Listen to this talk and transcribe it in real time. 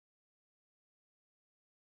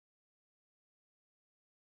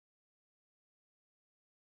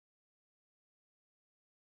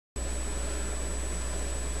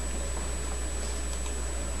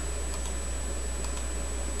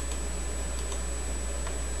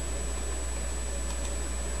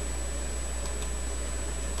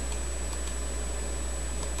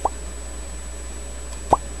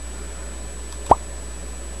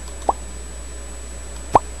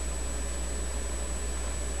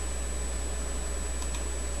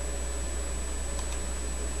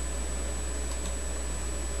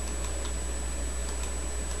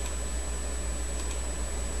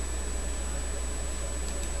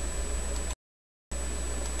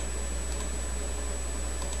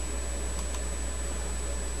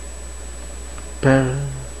Paramount.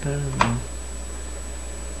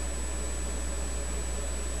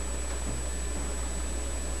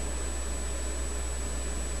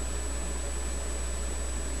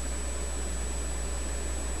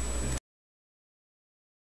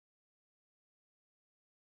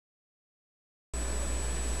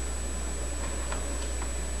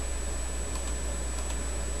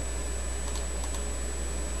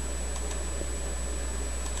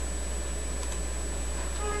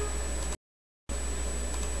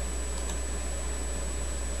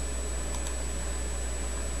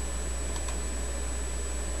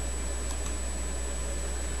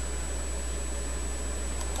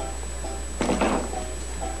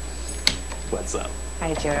 What's up?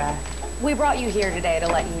 Hi, Jura. We brought you here today to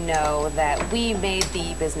let you know that we made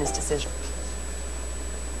the business decision.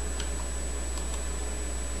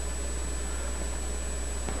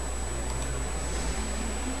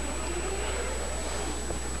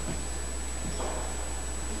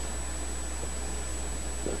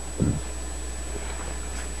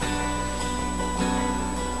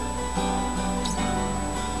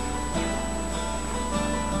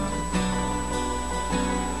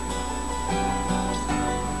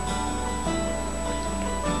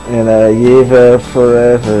 And I give up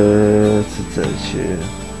forever to touch you,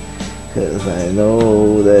 'cause I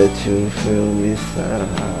know that you feel me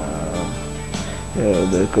somehow. You're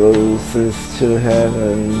the closest to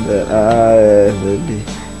heaven that I ever be,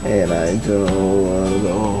 and I don't wanna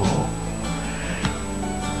go.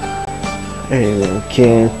 And I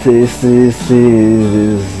can't taste this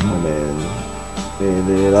moment. With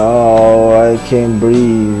it all, I can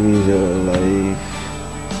breathe your life.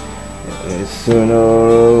 And sooner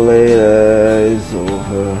or later it's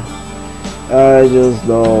over. I just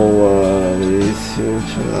don't want this you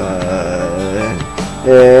tonight.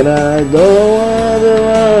 And I don't want the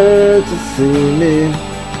world to see me,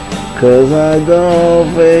 'cause I don't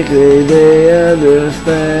think they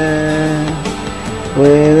understand.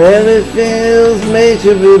 When everything is made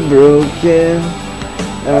to be broken,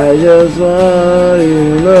 I just want you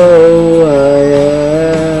to know who I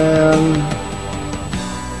am.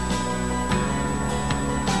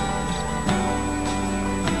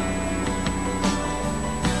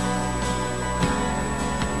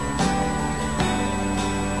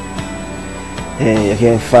 And you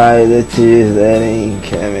can fight the tears that ain't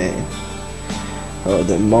coming, or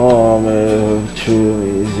the moment of truth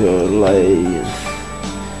is your life.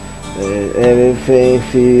 And everything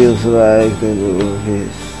feels like the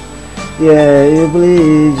movies. Yeah, you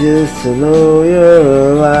bleed just to know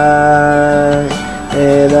you're alive.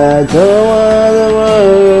 And I don't want the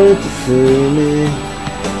world to see me,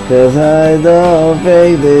 'cause I don't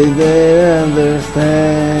think they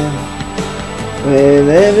understand. When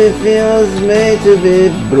everything was made to be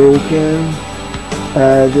broken,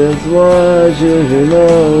 I just want you to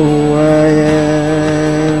know who I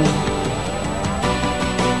am.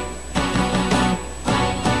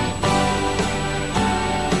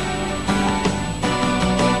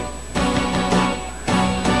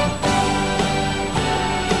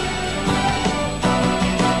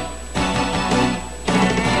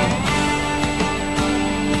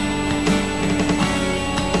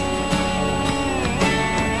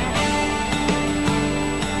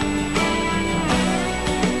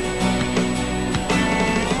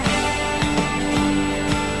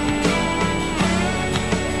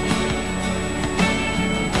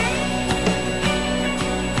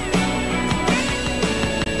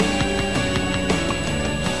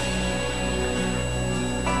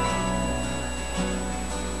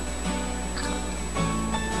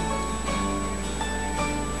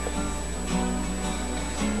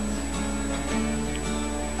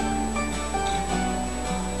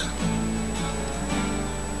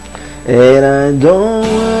 And I don't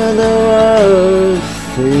want the world to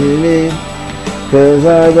see me, 'cause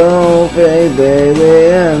I don't think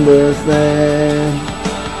they understand.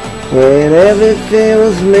 When everything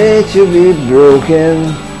was made to be broken,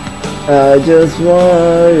 I just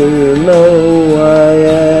want you to know who I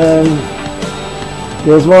am.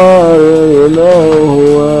 Just want you to know who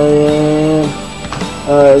I am.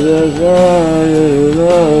 I just want you to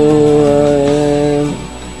know who I am.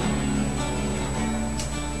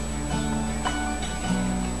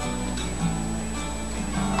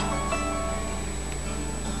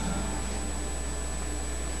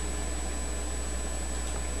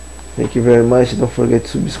 Thank you very much. Don't forget to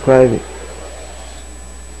subscribe.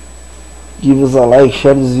 Give us a like,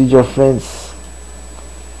 share this video with your friends.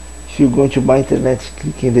 If you're going to buy internet,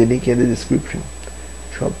 click in the link in the description.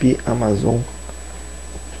 Shopee, Amazon,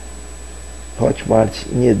 Hotmart,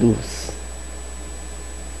 in Eduz.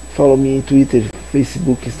 Follow me in Twitter,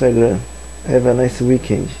 Facebook, Instagram. Have a nice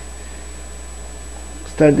weekend.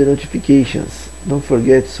 Start the notifications. Don't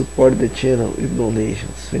forget to support the channel with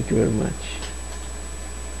donations. Thank you very much.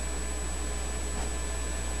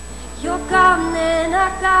 You're gone and I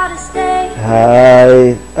gotta stay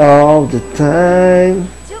High all the time.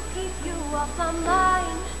 to keep you off my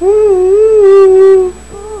mind. Ooh.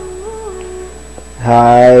 Ooh,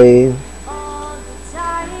 High all the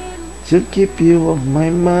time. to keep you off my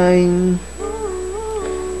mind.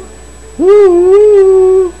 Ooh,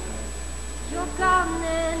 Ooh. you're gone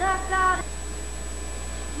and I gotta.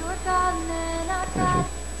 You're gone and I gotta.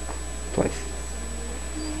 Twice.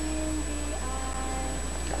 Look me in the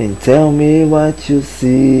eye. And tell me what you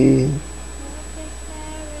see. Perfect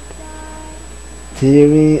paradise.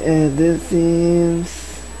 Tearing at the seams. I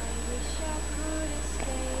wish I could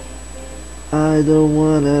escape it. I don't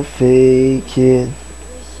wanna fake it.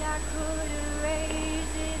 Wish I could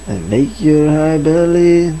erase it. And make your heart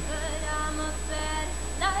believe. But I'm a bad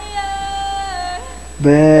liar.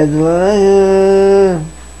 Bad liar.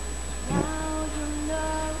 Now you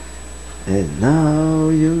know. And now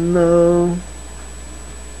you know.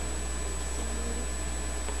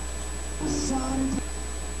 So look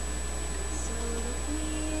me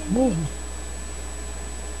in Woo.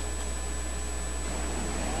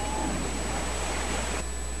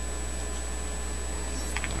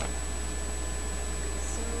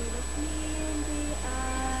 So look me in the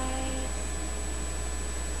eyes.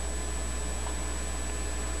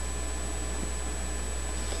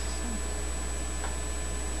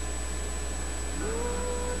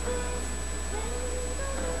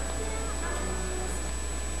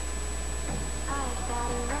 I've got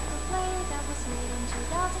a record player that was made in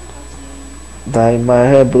 2014. Dye my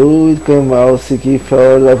hair blue, it come out seeking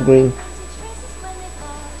flowers of green. Traces when they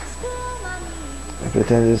fall, just below my knees. I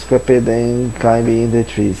pretend to scrap it and climb in the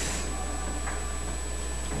trees.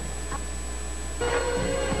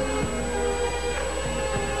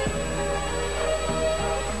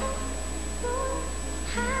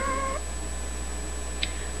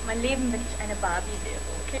 Mein Leben bin ich eine Barbie-Wäre,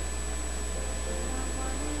 okay?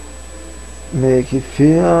 Make it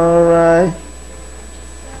feel alright.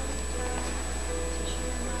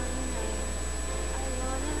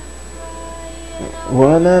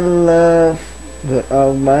 Wanna laugh, but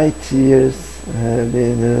all my tears have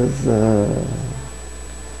been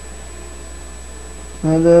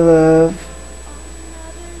another love,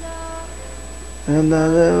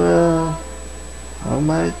 another love. All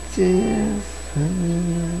my tears have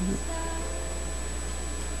been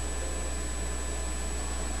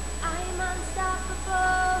I'm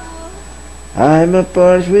unstoppable. I'm a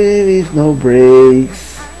Porsche with no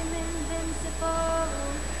brakes. I'm invincible.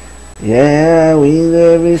 Yeah, I win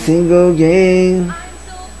every single game. I'm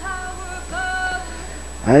so powerful.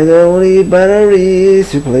 I don't need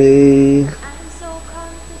batteries to play. I'm so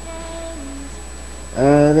confident.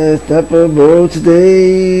 Unstoppable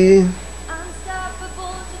today.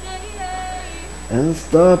 Unstoppable today.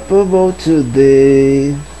 Unstoppable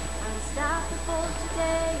today. Unstoppable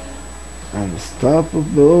today.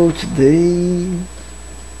 Unstoppable today.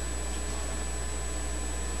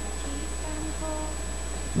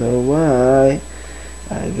 Know why?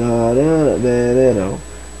 I got a better.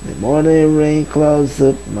 The morning rain clouds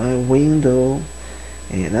up my window,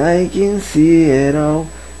 and I can see it all.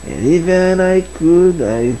 And even I could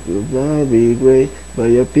not be great, but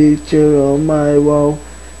your picture on my wall,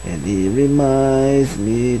 and it reminds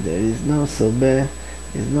me that it's not so bad.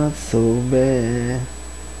 It's not so bad.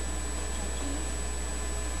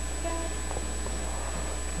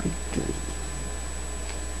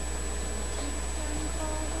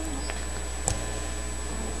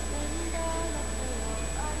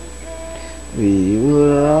 We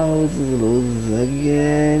will always lose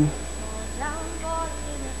again.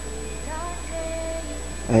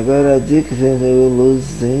 I got addicted to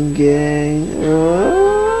losing game.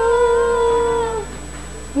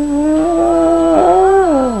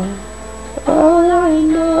 All I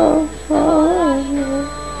know, all I know.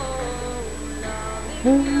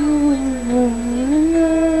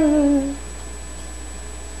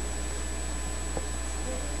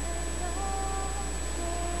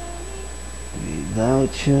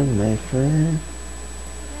 Without you, my friend,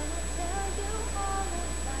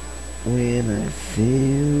 when I see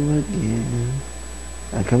you again,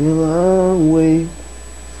 I come a long way.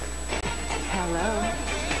 Hello?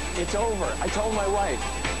 It's over. I told my wife.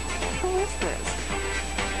 Who is this?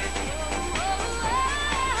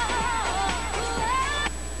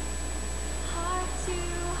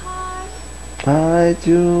 Eye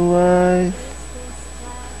to eye,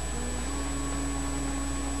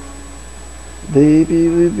 baby,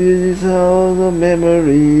 we build all the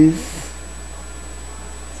memories.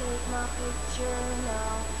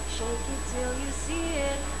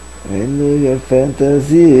 I know your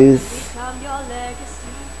fantasies. become your legacy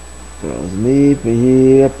Promise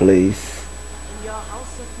me a place. in your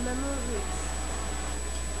house of memories.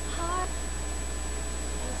 Heart,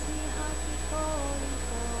 makes me hard before you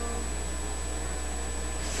go.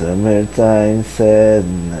 Summertime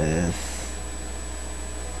sadness.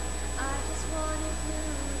 I just wanted you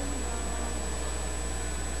to know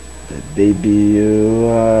That baby you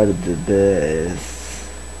are the best.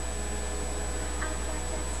 I got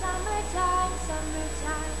that summertime,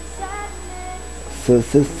 summertime sadness.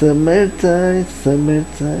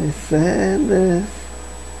 Summertime sadness.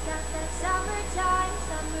 Got that summertime,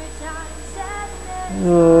 summertime sadness.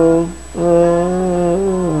 Oh,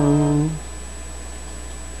 oh.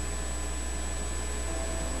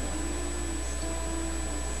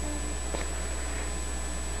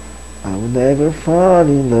 I'll never fall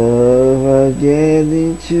in love again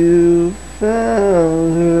until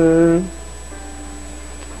found her.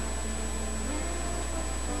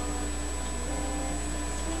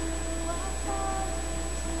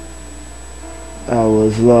 I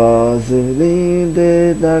was lost in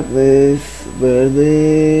the darkness, but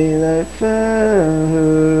then I found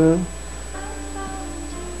her.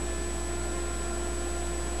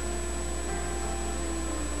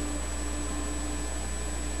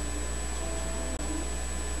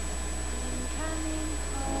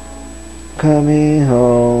 Coming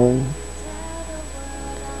home,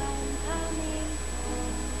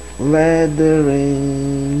 let the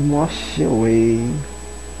rain wash away.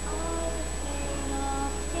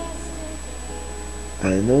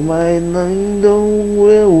 I know my don't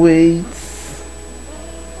will wait.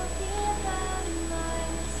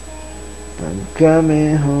 I'm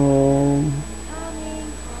coming home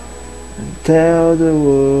and tell the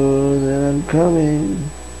world that I'm coming.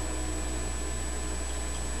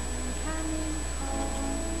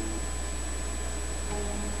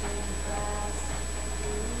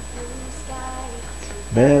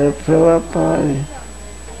 Better throw a party.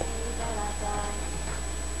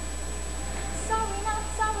 Sorry, not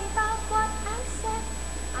sorry about what I said.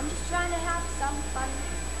 I'm just trying to have some fun.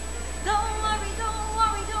 Don't worry,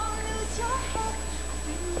 don't lose your head. I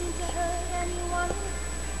didn't mean to hurt anyone.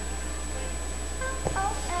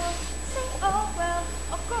 LOL, say oh well,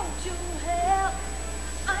 or go to hell.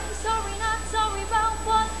 I'm sorry, not sorry about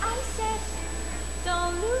what I said.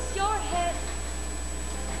 Don't lose your head.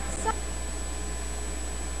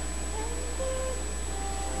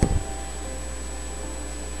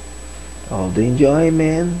 All the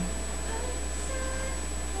enjoyment.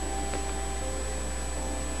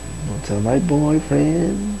 Don't tell my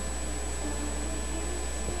boyfriend.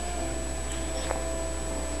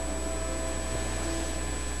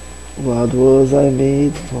 What was I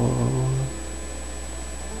made for?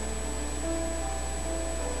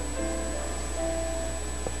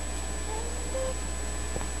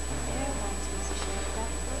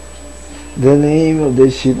 The name of the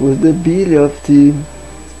ship was the Billy of Tea.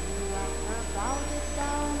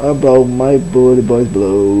 About my body boys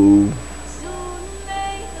blow. Soon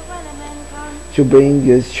may the weatherman come. To bring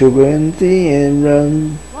us sugar and tea and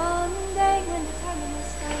run. One day when the time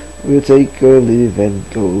is done. We'll take our leave and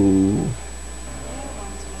go. There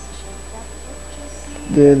once was a ship that put to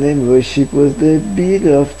sea. The name of the ship was the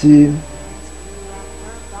Billy of Tea. Blew up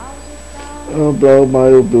her bow down. About my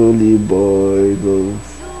bully boy blow.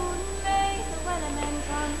 Soon may the weatherman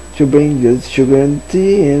come. To bring us sugar and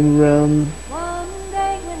tea and run. One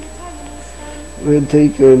day when the time is done. We'll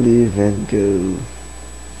take our leave and go.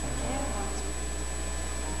 There once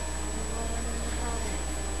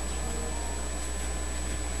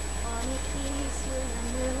on écrit sur le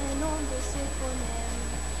mur le nom de ceux qu'on aime,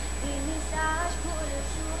 des messages pour le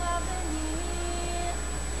jour à venir.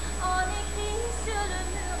 On écrit sur le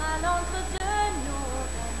mur à l'encre de nos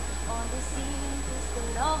peines, on dessine tout ce que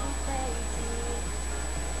l'on voudrait dire.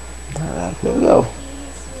 Ah, legal.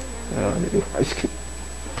 Écrit sur le mur, Eu acho que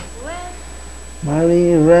ouais,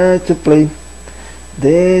 Marlene right to play.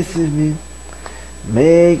 Dance with me,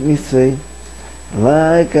 make me sway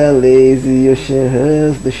like a lazy ocean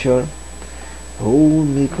hugs the shore. Hold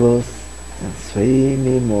me close and sway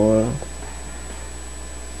me more.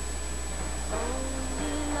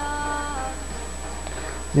 only love.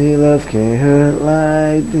 Me love can't hurt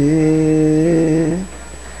like this.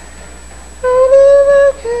 Only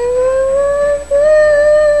love can hurt like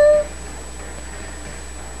this.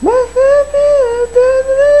 Must have been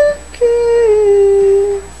the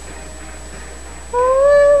kiss.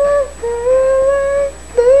 Only love can hurt like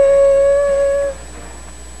this.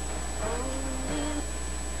 Only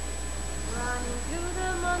running through the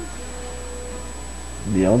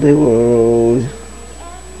mountains, Beyond the world, the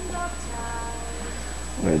end of time.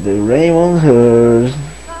 where the rain won't hurt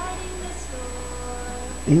fighting the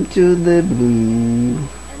storm. into the blue.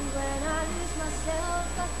 And when I lose myself,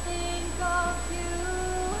 I think of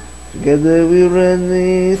you. Together we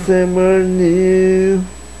run somewhere new.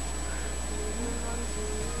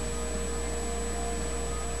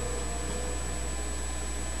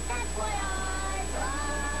 That's why I